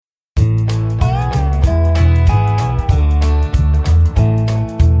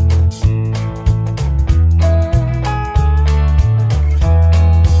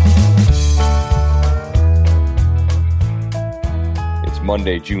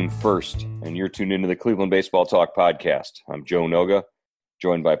Monday, June 1st, and you're tuned into the Cleveland Baseball Talk podcast. I'm Joe Noga,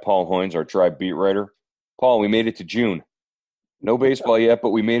 joined by Paul Hoynes, our Tribe beat writer. Paul, we made it to June. No baseball yet,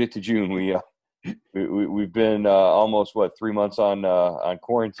 but we made it to June. We've been almost 3 months on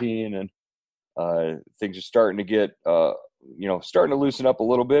quarantine, and things are starting to get starting to loosen up a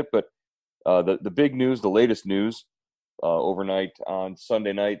little bit. But the big news, the latest news, overnight on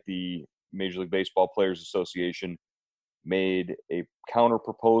Sunday night, the Major League Baseball Players Association made a counter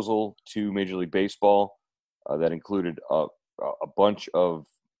proposal to Major League Baseball that included a bunch of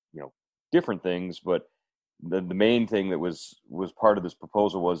different things, but the main thing that was part of this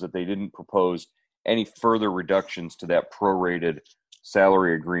proposal was that they didn't propose any further reductions to that prorated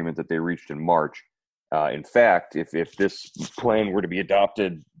salary agreement that they reached in March. In fact, if this plan were to be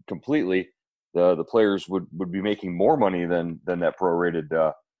adopted completely, the players would be making more money than that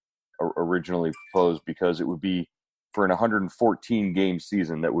prorated originally proposed, because it would be for an 114-game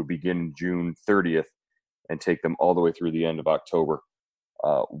season that would begin June 30th and take them all the way through the end of October.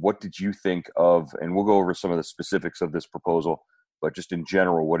 What did you think of, and we'll go over some of the specifics of this proposal, but just in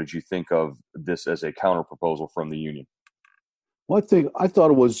general, what did you think of this as a counter proposal from the union? Well, I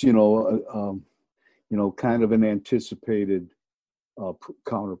thought it was, kind of an anticipated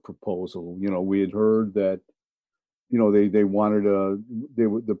counter proposal. We had heard that, they wanted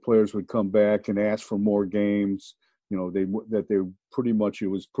the players would come back and ask for more games. They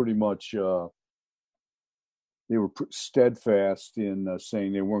were steadfast in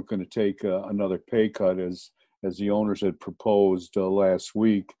saying they weren't going to take another pay cut as the owners had proposed last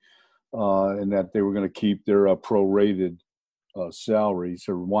week, and that they were going to keep their prorated salaries,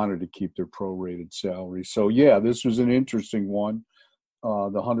 or wanted to keep their prorated salaries. So yeah, this was an interesting one. The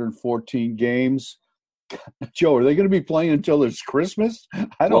 114 games. Joe, are they going to be playing until there's Christmas?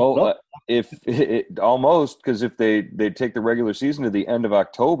 I don't know. Almost, because if they take the regular season to the end of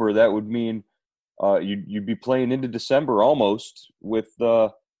October, that would mean you'd be playing into December almost with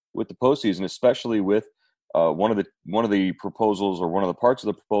the postseason, especially with one of the proposals, or one of the parts of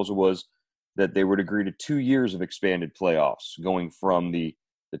the proposal was that they would agree to 2 years of expanded playoffs, going from the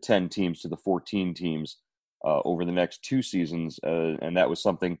 10 teams to the 14 teams over the next 2 seasons, and that was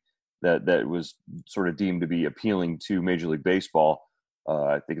something that was sort of deemed to be appealing to Major League Baseball.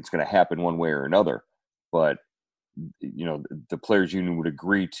 I think it's going to happen one way or another, but the players union would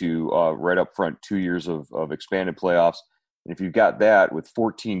agree to right up front 2 years of expanded playoffs. And if you've got that with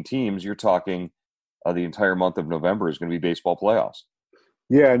 14 teams, you're talking the entire month of November is going to be baseball playoffs.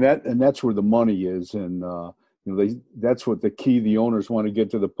 Yeah, and that's where the money is, and that's what the key. The owners want to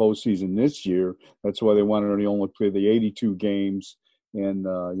get to the postseason this year. That's why they want to only play the 82 games, and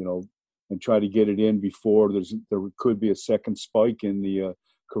and try to get it in before there could be a second spike in the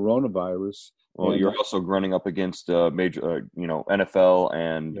coronavirus. Well, you're also running up against major, NFL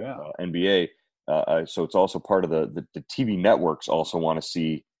and NBA. So it's also part of the TV networks also want to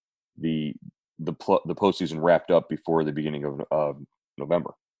see the postseason wrapped up before the beginning of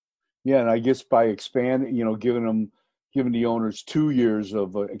November. Yeah, and I guess by expanding, giving the owners 2 years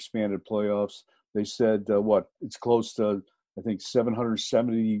of expanded playoffs, they said it's close to, I think,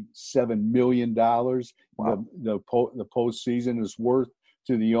 $777 million. Wow. The postseason is worth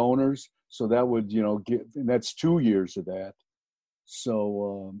to the owners. So that would, and that's 2 years of that.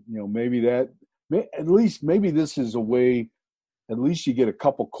 So, maybe maybe this is a way, at least you get a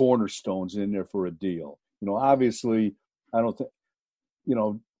couple cornerstones in there for a deal. Obviously, I don't think,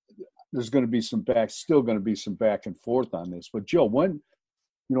 there's going to be still going to be some back and forth on this. But Joe, when,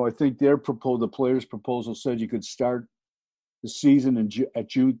 I think the players' proposal said you could start the season at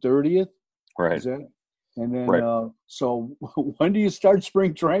June 30th. Right. Is that? And then, right. So when do you start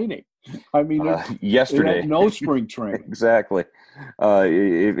spring training? I mean, yesterday. No spring training. Exactly.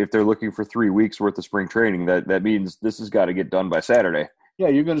 If they're looking for 3 weeks worth of spring training, that means this has got to get done by Saturday. Yeah,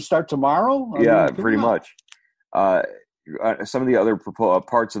 you're going to start tomorrow? Pretty much. Some of the other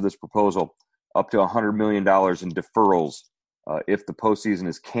parts of this proposal, up to $100 million in deferrals if the postseason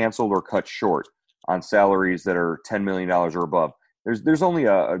is canceled or cut short on salaries that are $10 million or above. There's only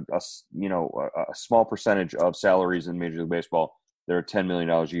a small percentage of salaries in Major League Baseball that are $10 million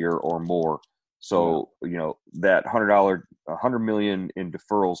a year or more. So, that $100 million in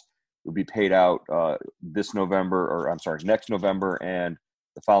deferrals will be paid out next November and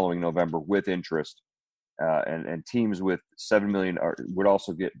the following November with interest. And teams with $7 million would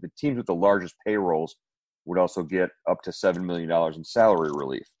also get, the teams with the largest payrolls would also get up to $7 million in salary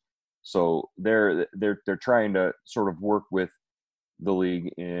relief. So they're trying to sort of work with the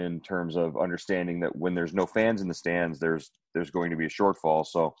league in terms of understanding that when there's no fans in the stands, there's going to be a shortfall.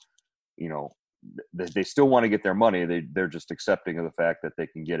 So, they still want to get their money. They're just accepting of the fact that they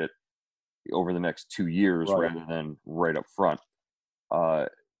can get it over the next 2 years rather than right up front.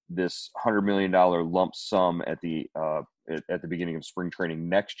 This $100 million lump sum at the beginning of spring training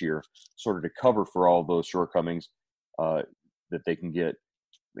next year, sort of to cover for all those shortcomings that they can get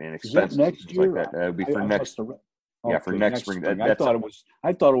and expenses next year? like that. That would be for next. Okay, for next spring. I thought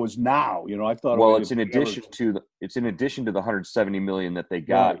it was now. I thought. Well, it's in addition to the 170 million that they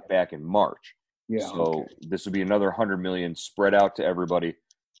got back in March. Yeah. So this would be another 100 million spread out to everybody,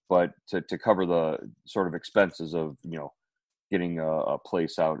 but to cover the sort of expenses of getting a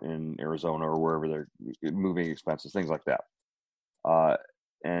place out in Arizona or wherever they're moving expenses, things like that.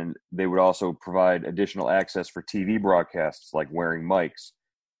 And they would also provide additional access for TV broadcasts, like wearing mics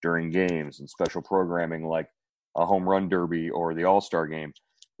during games, and special programming like a home run derby or the All-Star game,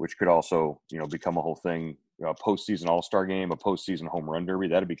 which could also, become a whole thing. A postseason All-Star game, a postseason home run derby.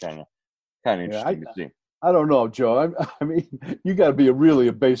 That'd be kind of interesting to see. I don't know, Joe. I mean, you got to be really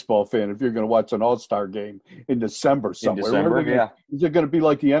a baseball fan if you're going to watch an All-Star game in December somewhere. Is it going to be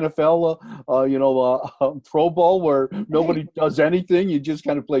like the NFL, Pro Bowl, where nobody does anything? You just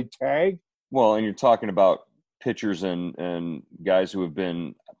kind of play tag? Well, and you're talking about pitchers and guys who have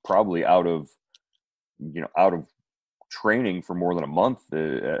been probably out of training for more than a month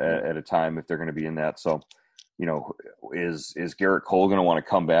at a time if they're going to be in that. So, is Garrett Cole going to want to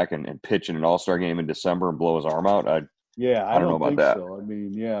come back and pitch in an All-Star game in December and blow his arm out? I don't know about that. So. I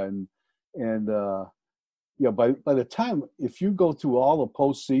mean, by the time, if you go through all the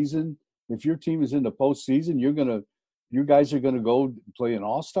postseason, if your team is in the postseason, you guys are going to go play an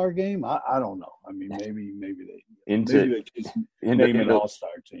All-Star game. I don't know. I mean, maybe they just name an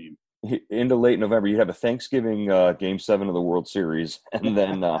All-Star team. Into late November, you'd have a Thanksgiving Game 7 of the World Series, and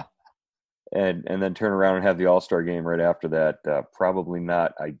then and then turn around and have the All-Star game right after that. Probably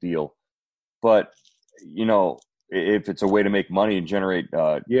not ideal, but if it's a way to make money and generate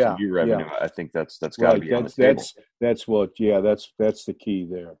TV revenue, I think that's got to be on the table. That's the key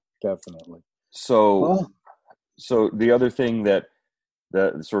there, definitely. So the other thing that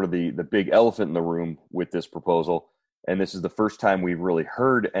the big elephant in the room with this proposal. And this is the first time we've really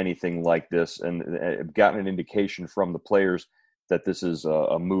heard anything like this and gotten an indication from the players that this is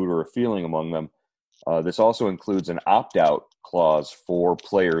a mood or a feeling among them. This also includes an opt-out clause for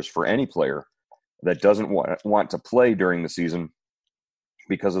players, for any player that doesn't want to play during the season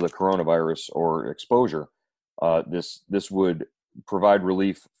because of the coronavirus or exposure. This would provide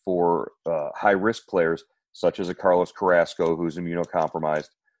relief for high-risk players, such as a Carlos Carrasco, who's immunocompromised,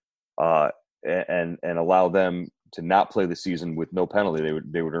 and allow them to not play the season with no penalty.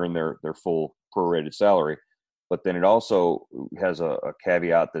 They would earn their full prorated salary. But then it also has a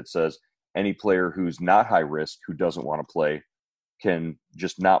caveat that says any player who's not high risk, who doesn't want to play, can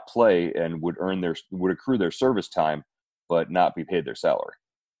just not play and would accrue their service time, but not be paid their salary.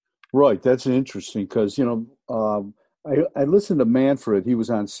 Right. That's interesting because, I listened to Manfred. He was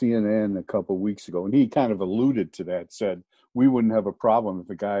on CNN a couple of weeks ago, and he kind of alluded to that, said we wouldn't have a problem if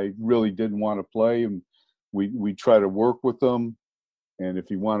a guy really didn't want to play, and we try to work with him, and if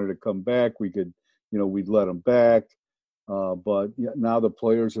he wanted to come back, we could, we'd let him back. But now the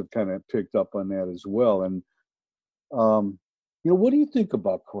players have kind of picked up on that as well. And, what do you think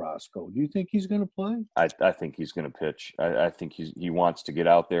about Carrasco? Do you think he's going to play? I think he's going to pitch. I think he wants to get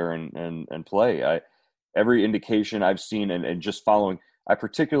out there and play. Every indication I've seen and just following, I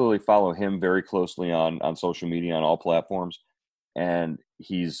particularly follow him very closely on social media, on all platforms. And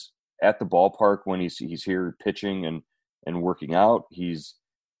he's at the ballpark when he's here pitching and working out. He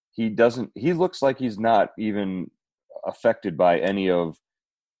looks like he's not even affected by any of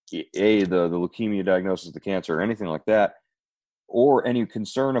the leukemia diagnosis, the cancer, or anything like that, or any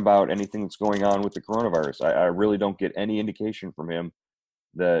concern about anything that's going on with the coronavirus. I really don't get any indication from him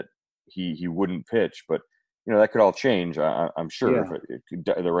that he wouldn't pitch, but that could all change. I'm sure if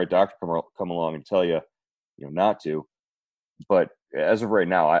the right doctor come along and tell you, not to. But as of right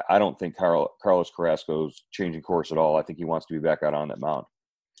now, I don't think Carlos Carrasco's changing course at all. I think he wants to be back out on that mound.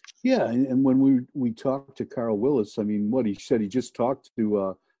 Yeah, and when we talked to Carl Willis, I mean, what he said, he just talked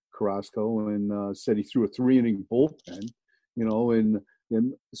to Carrasco and said he threw a 3-inning bullpen, and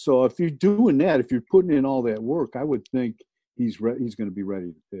so if you're doing that, if you're putting in all that work, I would think he's going to be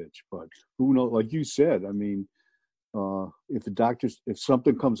ready to pitch. But who knows? Like you said, I mean, if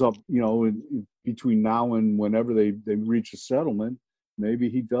something comes up, in between now and whenever they reach a settlement, maybe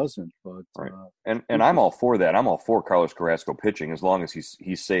he doesn't. But right. And I'm all for that. I'm all for Carlos Carrasco pitching as long as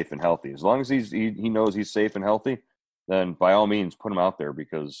he's safe and healthy. As long as he knows he's safe and healthy, then by all means put him out there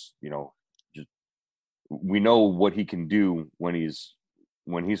because we know what he can do when he's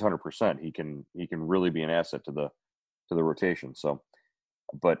when he's 100%, he can really be an asset to the rotation. So,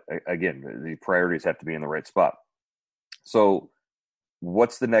 but again, the priorities have to be in the right spot. So,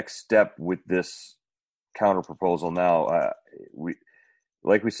 what's the next step with this counter proposal now?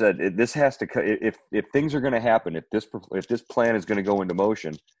 Like we said, this has to. If things are going to happen, if this plan is going to go into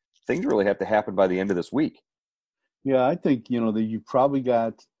motion, things really have to happen by the end of this week. Yeah, I think that you probably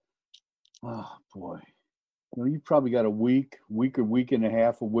got. Oh boy, you probably got a week or week and a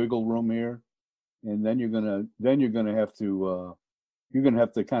half of wiggle room here, and then you're gonna have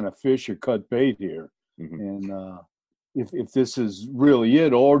to kind of fish or cut bait here, Mm-hmm. and if this is really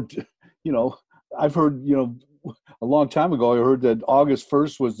it, or I've heard a long time ago I heard that August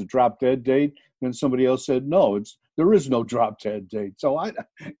 1st was the drop dead date, and somebody else said no, there is no drop dead date. So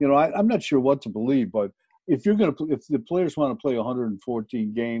I'm not sure what to believe, but if the players want to play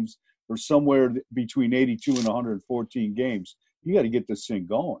 114 games or somewhere between 82 and 114 games, you got to get this thing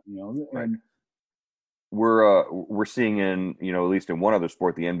going, Right. And we're seeing in at least in one other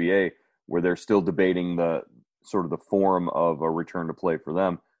sport, the NBA, where they're still debating the sort of the form of a return to play for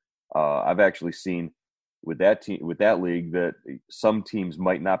them. I've actually seen with that league that some teams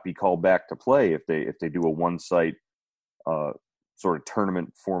might not be called back to play if they do a one-site sort of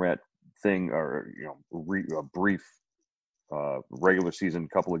tournament format thing, or a brief regular season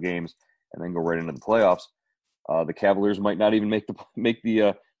couple of games and then go right into the playoffs. The Cavaliers might not even make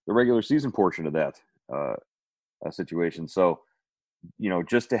the regular season portion of that situation. So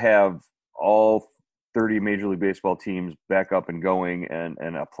just to have all 30 Major League Baseball teams back up and going and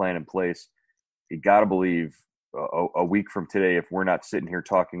a plan in place, you got to believe a week from today, if we're not sitting here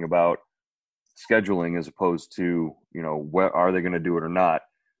talking about scheduling as opposed to, what are they going to do it or not,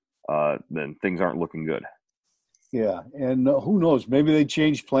 then things aren't looking good. Yeah, and who knows? Maybe they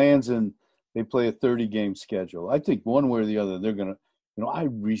change plans and they play a 30-game schedule. I think one way or the other, they're going to,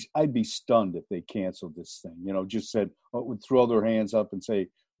 I'd be stunned if they canceled this thing. Just said, would throw their hands up and say,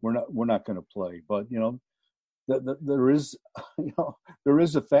 we're not going to play. But there is there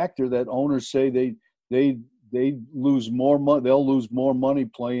is a factor that owners say they lose more money. They'll lose more money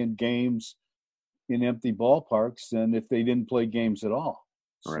playing games in empty ballparks than if they didn't play games at all.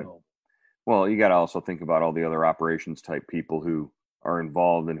 Right. So. Well, you got to also think about all the other operations type people who are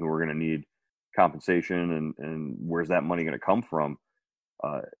involved and who are going to need compensation, and where's that money going to come from?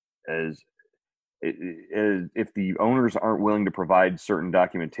 As if the owners aren't willing to provide certain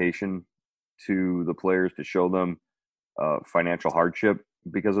documentation to the players to show them financial hardship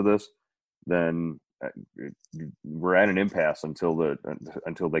because of this, then we're at an impasse until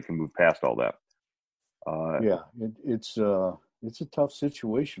they can move past all that. It's a tough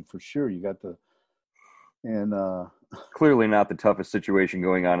situation for sure. You got clearly not the toughest situation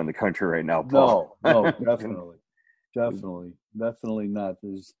going on in the country right now, Paul. No, definitely not.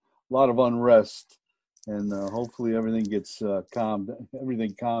 There's a lot of unrest, and hopefully everything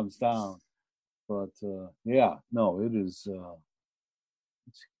calms down. But it is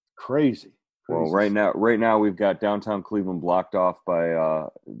it's crazy. Well, right now we've got downtown Cleveland blocked off by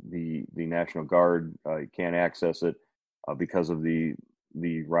the National Guard. You can't access it because of the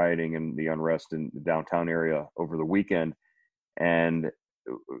rioting and the unrest in the downtown area over the weekend. And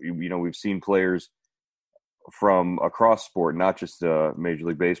we've seen players from across sport, not just Major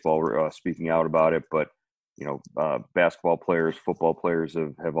League Baseball, speaking out about it, but basketball players, football players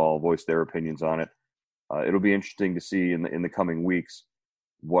have all voiced their opinions on it. It'll be interesting to see in the coming weeks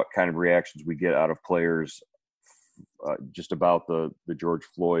what kind of reactions we get out of players just about the George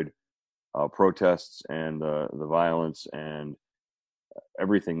Floyd protests and the violence and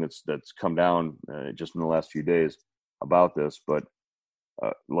everything that's come down just in the last few days about this. But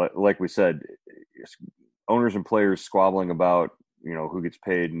like we said, owners and players squabbling about who gets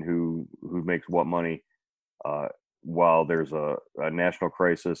paid and who makes what money while there's a national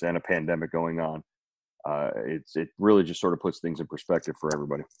crisis and a pandemic going on. It really just sort of puts things in perspective for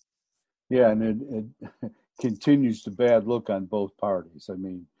everybody. Yeah, and it continues to bad look on both parties. I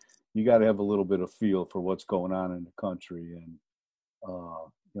mean, you got to have a little bit of feel for what's going on in the country, and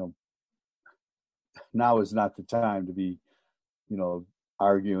now is not the time to be,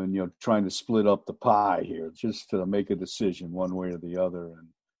 arguing, trying to split up the pie here, just to make a decision one way or the other. And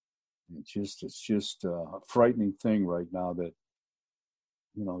it's just a frightening thing right now that,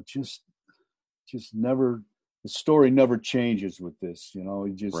 just never, the story never changes with this.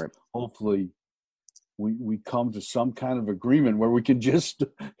 Right. Hopefully we come to some kind of agreement where we can just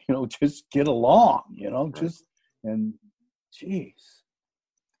get along, Right. and geez.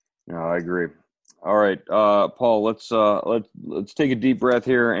 No, I agree. All right, Paul, let's take a deep breath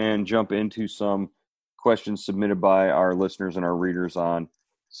here and jump into some questions submitted by our listeners and our readers on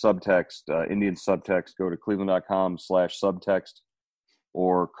subtext, Indian subtext. Go to cleveland.com/subtext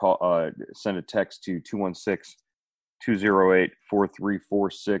or send a text to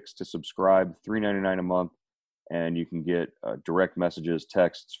 216-208-4346 to subscribe, $3.99 a month. And you can get direct messages,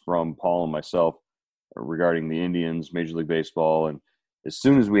 texts from Paul and myself regarding the Indians, Major League Baseball. And as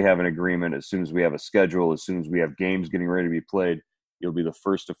soon as we have an agreement, as soon as we have a schedule, as soon as we have games getting ready to be played, you'll be the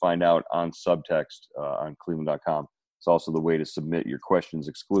first to find out on subtext on cleveland.com. It's also the way to submit your questions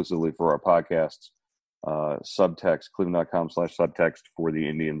exclusively for our podcasts. Subtext, cleveland.com/subtext for the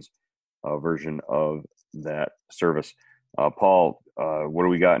Indians version of that service. Paul, what do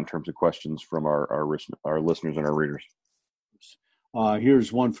we got in terms of questions from our listeners and our readers?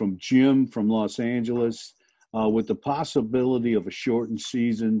 Here's one from Jim from Los Angeles. With the possibility of a shortened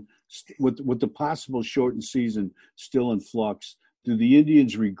season, with the possible shortened season still in flux, do the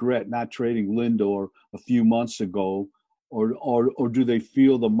Indians regret not trading Lindor a few months ago, or do they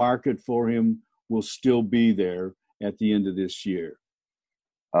feel the market for him will still be there at the end of this year?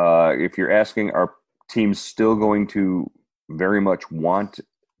 If you're asking, are teams still going to very much want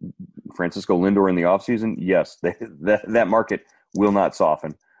Francisco Lindor in the offseason? Yes, that market will not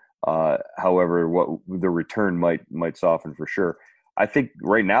soften. However, what the return might soften for sure. I think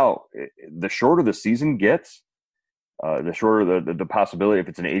right now, the shorter the season gets, the shorter the possibility, if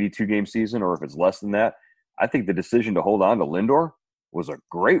it's an 82-game season or if it's less than that, I think the decision to hold on to Lindor was a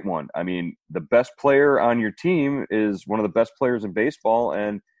great one. I mean, the best player on your team is one of the best players in baseball,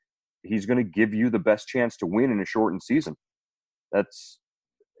 and he's going to give you the best chance to win in a shortened season. That's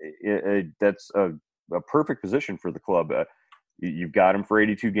a perfect position for the club. You've got him for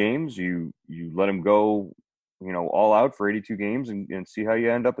 82 games. You let him go, all out for 82 games and see how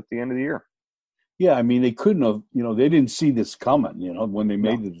you end up at the end of the year. Yeah, I mean, they couldn't have, they didn't see this coming, when they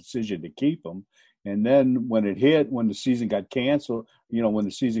made the decision to keep him. And then when it hit, when the season got canceled, when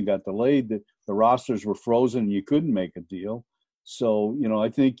the season got delayed, the rosters were frozen and you couldn't make a deal. So, I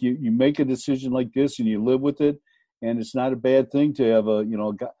think you make a decision like this and you live with it. And it's not a bad thing to have a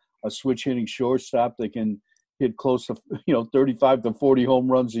switch hitting shortstop that can hit close to, 35 to 40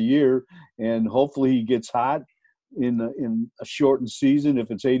 home runs a year. And hopefully he gets hot in a shortened season. If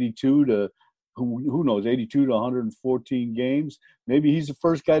it's 82 to, who knows, 82 to 114 games. Maybe he's the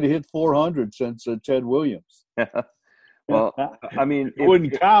first guy to hit 400 since Ted Williams. Well, I mean, it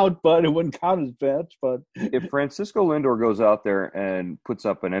wouldn't count as bad. But if Francisco Lindor goes out there and puts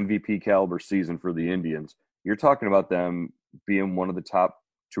up an MVP caliber season for the Indians, you're talking about them being one of the top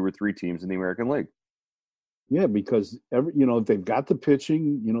 2 or 3 teams in the American League. Yeah, because if they've got the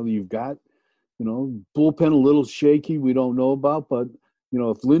pitching, you've got, bullpen a little shaky. We don't know about, but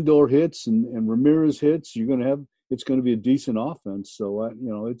if Lindor hits and Ramirez hits, it's going to be a decent offense. So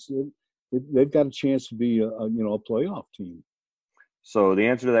they've got a chance to be a playoff team. So the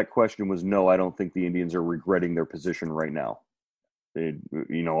answer to that question was no. I don't think the Indians are regretting their position right now.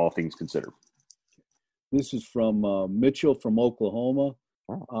 All things considered. This is from Mitchell from Oklahoma.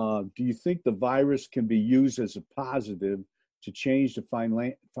 Do you think the virus can be used as a positive to change the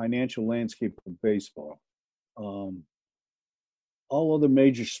financial landscape of baseball? All other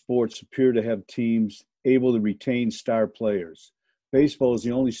major sports appear to have teams able to retain star players. Baseball is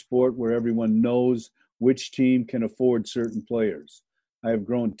the only sport where everyone knows which team can afford certain players. I have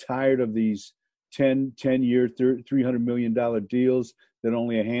grown tired of these 10-year, $300 million deals that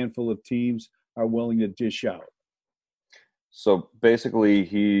only a handful of teams are willing to dish out. So basically,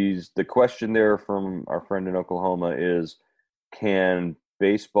 the question there from our friend in Oklahoma is, can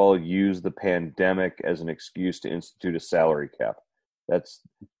baseball use the pandemic as an excuse to institute a salary cap? That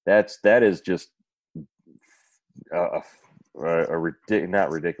is just not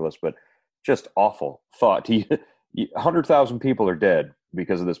ridiculous, but just awful thought. 100,000 people are dead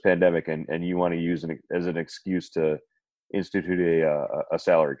because of this pandemic, and you want to use it as an excuse to institute a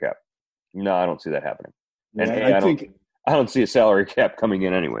salary cap. No, I don't see that happening. And I don't see a salary cap coming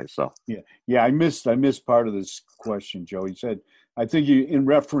in anyway. So yeah, I missed part of this question, Joe. He said, I think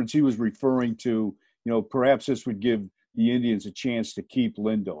he was referring to, perhaps this would give the Indians a chance to keep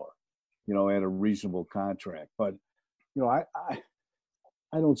Lindor, at a reasonable contract. But, I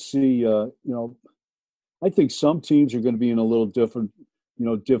don't see, I think some teams are going to be in a little different,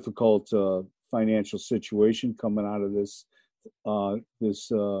 difficult financial situation coming out of this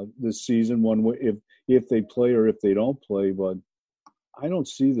season. One way, if they play or if they don't play, but I don't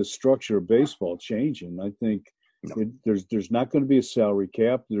see the structure of baseball changing. I think there's not going to be a salary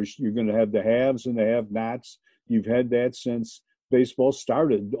cap. You're going to have the haves and the have-nots. You've had that since baseball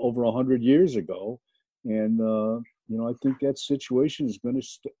started over 100 years ago, and I think that situation is going to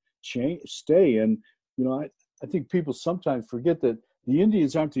stay. And I think people sometimes forget that the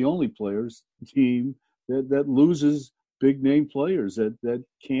Indians aren't the only team that loses big name players that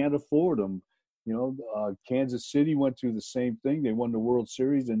can't afford them. Kansas City went through the same thing. They won the World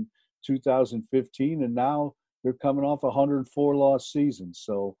Series in 2015, and now they're coming off a 104 loss season.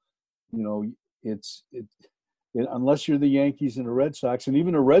 So, unless you're the Yankees and the Red Sox, and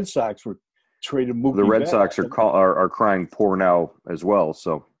even the Red Sox were traded Mookie The Red Betts. Sox are crying poor now as well.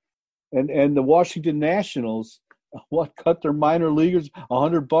 So, and the Washington Nationals, cut their minor leaguers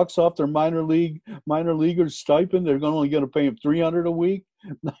 $100 off their minor leaguers stipend. They're only going to pay them $300 a week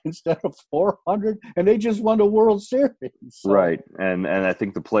instead of $400, and they just won the World Series. So. Right, and I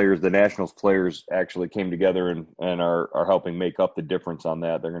think the Nationals players actually came together and are helping make up the difference on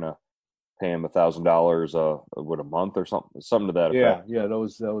that. They're going to pay him $1,000 a month or something to that effect. Yeah, that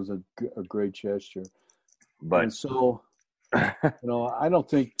was a great gesture. But and so, I don't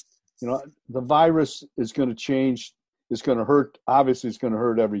think the virus is going to change. It's going to hurt. Obviously, it's going to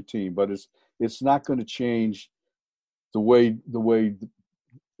hurt every team, but it's not going to change the way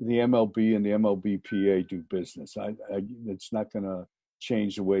the MLB and the MLBPA do business. It's not going to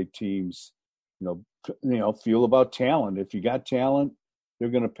change the way teams, feel about talent. If you got talent, they're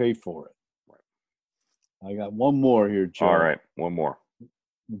going to pay for it. I got one more here, Joe. All right, one more.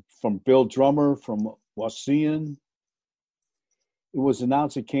 From Bill Drummer from Wauseon. It was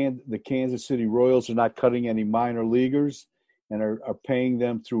announced that the Kansas City Royals are not cutting any minor leaguers and are paying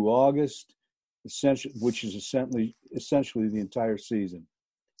them through August, which is essentially the entire season.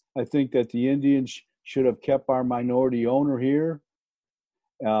 I think that the Indians should have kept our minority owner here.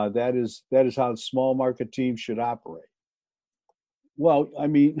 That is how small market teams should operate. Well, I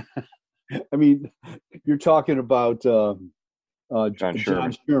mean, you're talking about John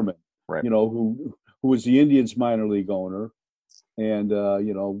Sherman, right? Who was the Indians' minor league owner, and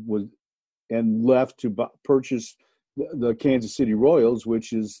left to purchase the Kansas City Royals,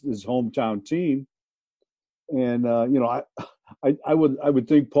 which is his hometown team. And I would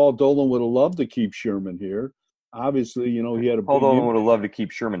think Paul Dolan would have loved to keep Sherman here. Obviously, he had a Paul Dolan would have loved to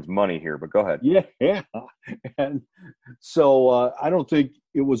keep Sherman's money here, but go ahead. Yeah. And so I don't think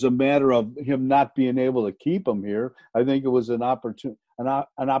it was a matter of him not being able to keep him here. I think it was an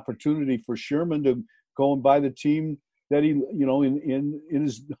opportunity for Sherman to go and buy the team that he, in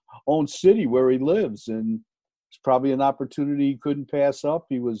his own city where he lives. And it's probably an opportunity he couldn't pass up.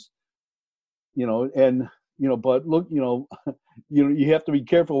 He was, but look, you have to be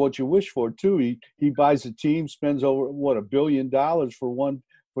careful what you wish for too. He buys a team, spends over $1 billion for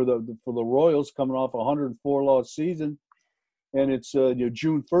the Royals coming off a 104 loss season, and it's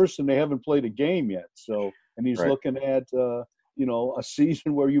June 1st and they haven't played a game yet. So, and he's looking at a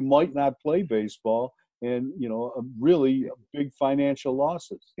season where you might not play baseball, and really big financial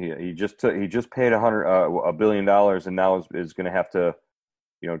losses. Yeah, he just paid $1 billion, and now is going to have to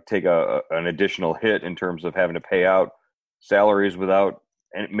take an additional hit in terms of having to pay out salaries without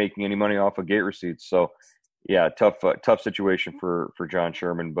making any money off of gate receipts. So, yeah, tough situation for John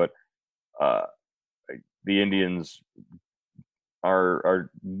Sherman. But the Indians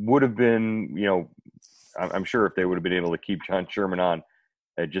would have been, I'm sure if they would have been able to keep John Sherman on,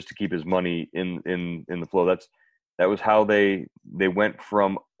 just to keep his money in the flow. That was how they went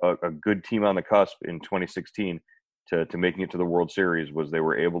from a good team on the cusp in 2016 to making it to the World Series. Was they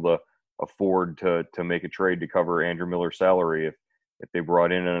were able to afford to make a trade to cover Andrew Miller's salary if they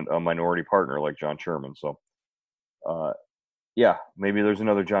brought in a minority partner like John Sherman. So, maybe there's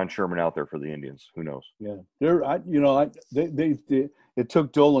another John Sherman out there for the Indians. Who knows? Yeah, it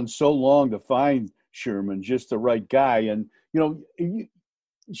took Dolan so long to find Sherman, just the right guy, and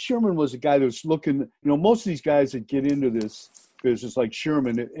Sherman was a guy that was looking. Most of these guys that get into this business, like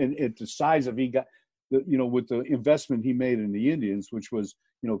Sherman, and at the size of he got, with the investment he made in the Indians, which was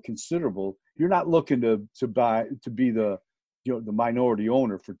considerable. You're not looking to be the the minority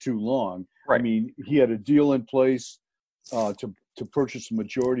owner for too long. Right. I mean, he had a deal in place to purchase a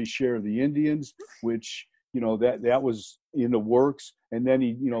majority share of the Indians, which that was in the works, and then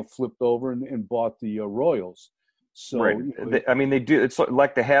he flipped over and bought the Royals. So right. They do. It's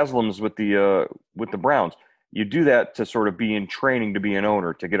like the Haslams with the Browns. You do that to sort of be in training to be an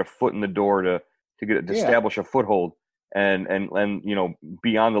owner, to get a foot in the door, to establish a foothold, and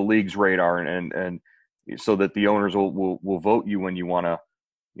be on the league's radar, and so that the owners will vote you when you want to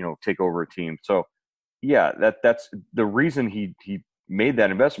take over a team. So yeah, that's the reason he made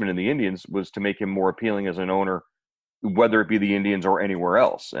that investment in the Indians, was to make him more appealing as an owner, whether it be the Indians or anywhere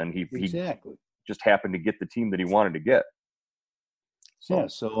else. And he just happened to get the team that he wanted to get. So. Yeah,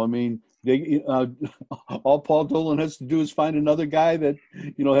 so I mean, all Paul Dolan has to do is find another guy that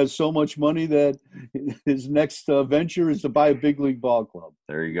has so much money that his next venture is to buy a big league ball club.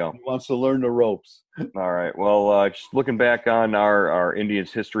 There you go. He wants to learn the ropes. All right. Well, just looking back on our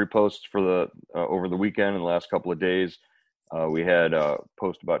Indians history posts for the over the weekend and the last couple of days, we had a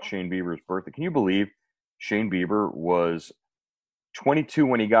post about Shane Bieber's birthday. Can you believe Shane Bieber was 22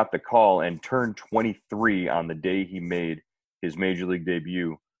 when he got the call and turned 23 on the day he made his major league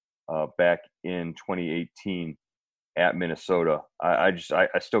debut back in 2018 at Minnesota. I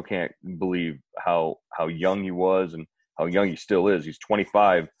still can't believe how young he was and how young he still is. He's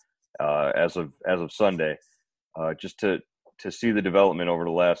 25 as of Sunday. Just to see the development over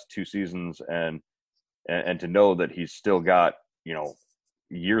the last two seasons and to know that he's still got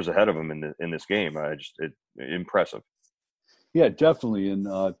years ahead of him in this game. Impressive. Yeah, definitely. And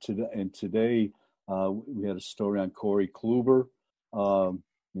today we had a story on Corey Kluber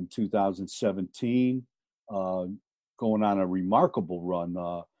in 2017, going on a remarkable run,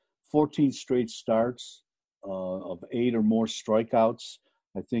 14 straight starts of 8 or more strikeouts.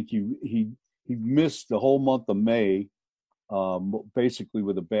 I think he missed the whole month of May, basically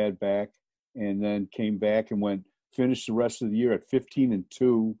with a bad back, and then came back and finished the rest of the year at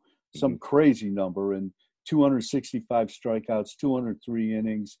 15-2, some crazy number, and 265 strikeouts, 203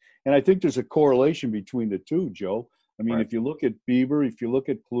 innings. And I think there's a correlation between the two, Joe. I mean, If you look at Bieber, if you look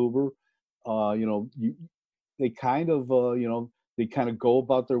at Kluber, they kind of go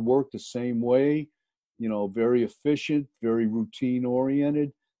about their work the same way, very efficient, very routine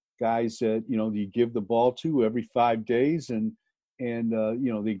oriented guys that, you give the ball to every 5 days and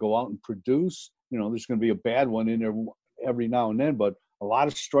they go out and produce. There's going to be a bad one in there every now and then, but a lot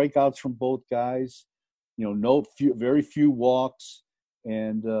of strikeouts from both guys. Very few walks,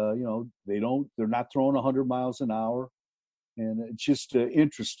 and they're not throwing 100 miles an hour, and it's just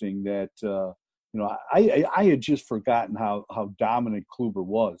interesting that I had just forgotten how dominant Kluber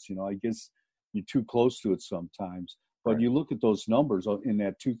was. I guess you're too close to it sometimes, but You look at those numbers in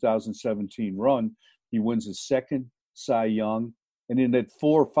that 2017 run. He wins his second Cy Young, and in that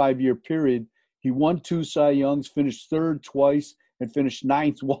 4 or 5 year period, he won 2 Cy Youngs, finished third twice, and finished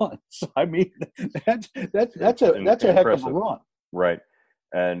 9th once. I mean, that's a heck of a run. Right.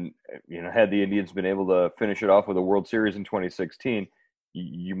 And, had the Indians been able to finish it off with a World Series in 2016,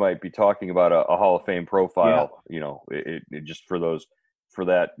 you might be talking about a Hall of Fame profile, just for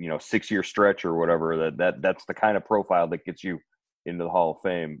that 6-year stretch or whatever, that's the kind of profile that gets you into the Hall of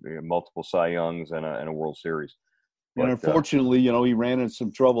Fame, multiple Cy Youngs and a World Series. But, and unfortunately, he ran into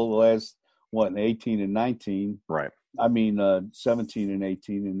some trouble the last, 18 and 19. Right. 17 and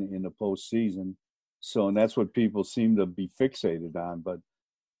 18 in the postseason. So, and that's what people seem to be fixated on. But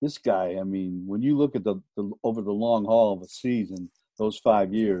this guy, I mean, when you look at the over the long haul of a season, those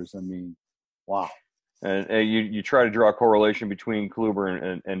 5 years, I mean, wow. And you try to draw a correlation between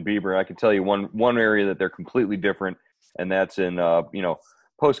Kluber and Bieber. I can tell you one area that they're completely different, and that's in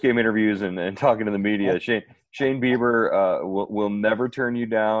post-game interviews and talking to the media. Shane Bieber will never turn you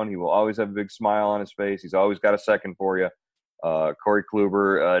down. He will always have a big smile on his face. He's always got a second for you. Corey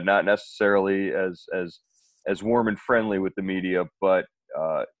Kluber, not necessarily as warm and friendly with the media, but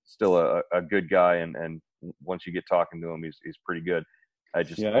still a good guy. And once you get talking to him, he's pretty good. I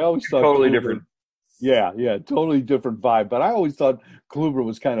always thought totally Kluber, different. Yeah, totally different vibe. But I always thought Kluber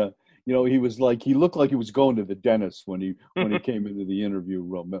was kind of, he looked like he was going to the dentist when he came into the interview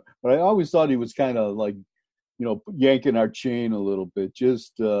room. But I always thought he was kind of like, yanking our chain a little bit.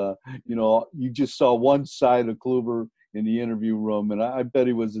 Just, you just saw one side of Kluber in the interview room, and I bet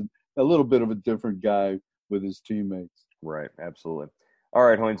he was a little bit of a different guy with his teammates. Right, absolutely. All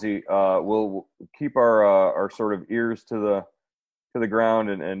right, Hoynesy, we'll keep our sort of ears to the ground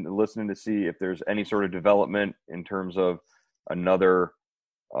and listening to see if there's any sort of development in terms of another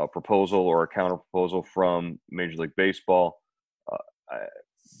proposal or a counter proposal from Major League Baseball.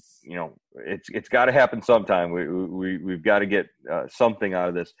 It's got to happen sometime. We've got to get something out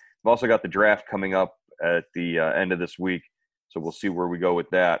of this. We've also got the draft coming up at the end of this week, so we'll see where we go with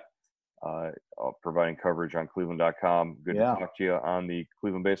that. Providing coverage on Cleveland.com. Good to talk to you on the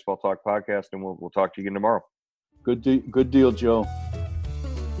Cleveland Baseball Talk podcast, and we'll talk to you again tomorrow. Good deal, Joe.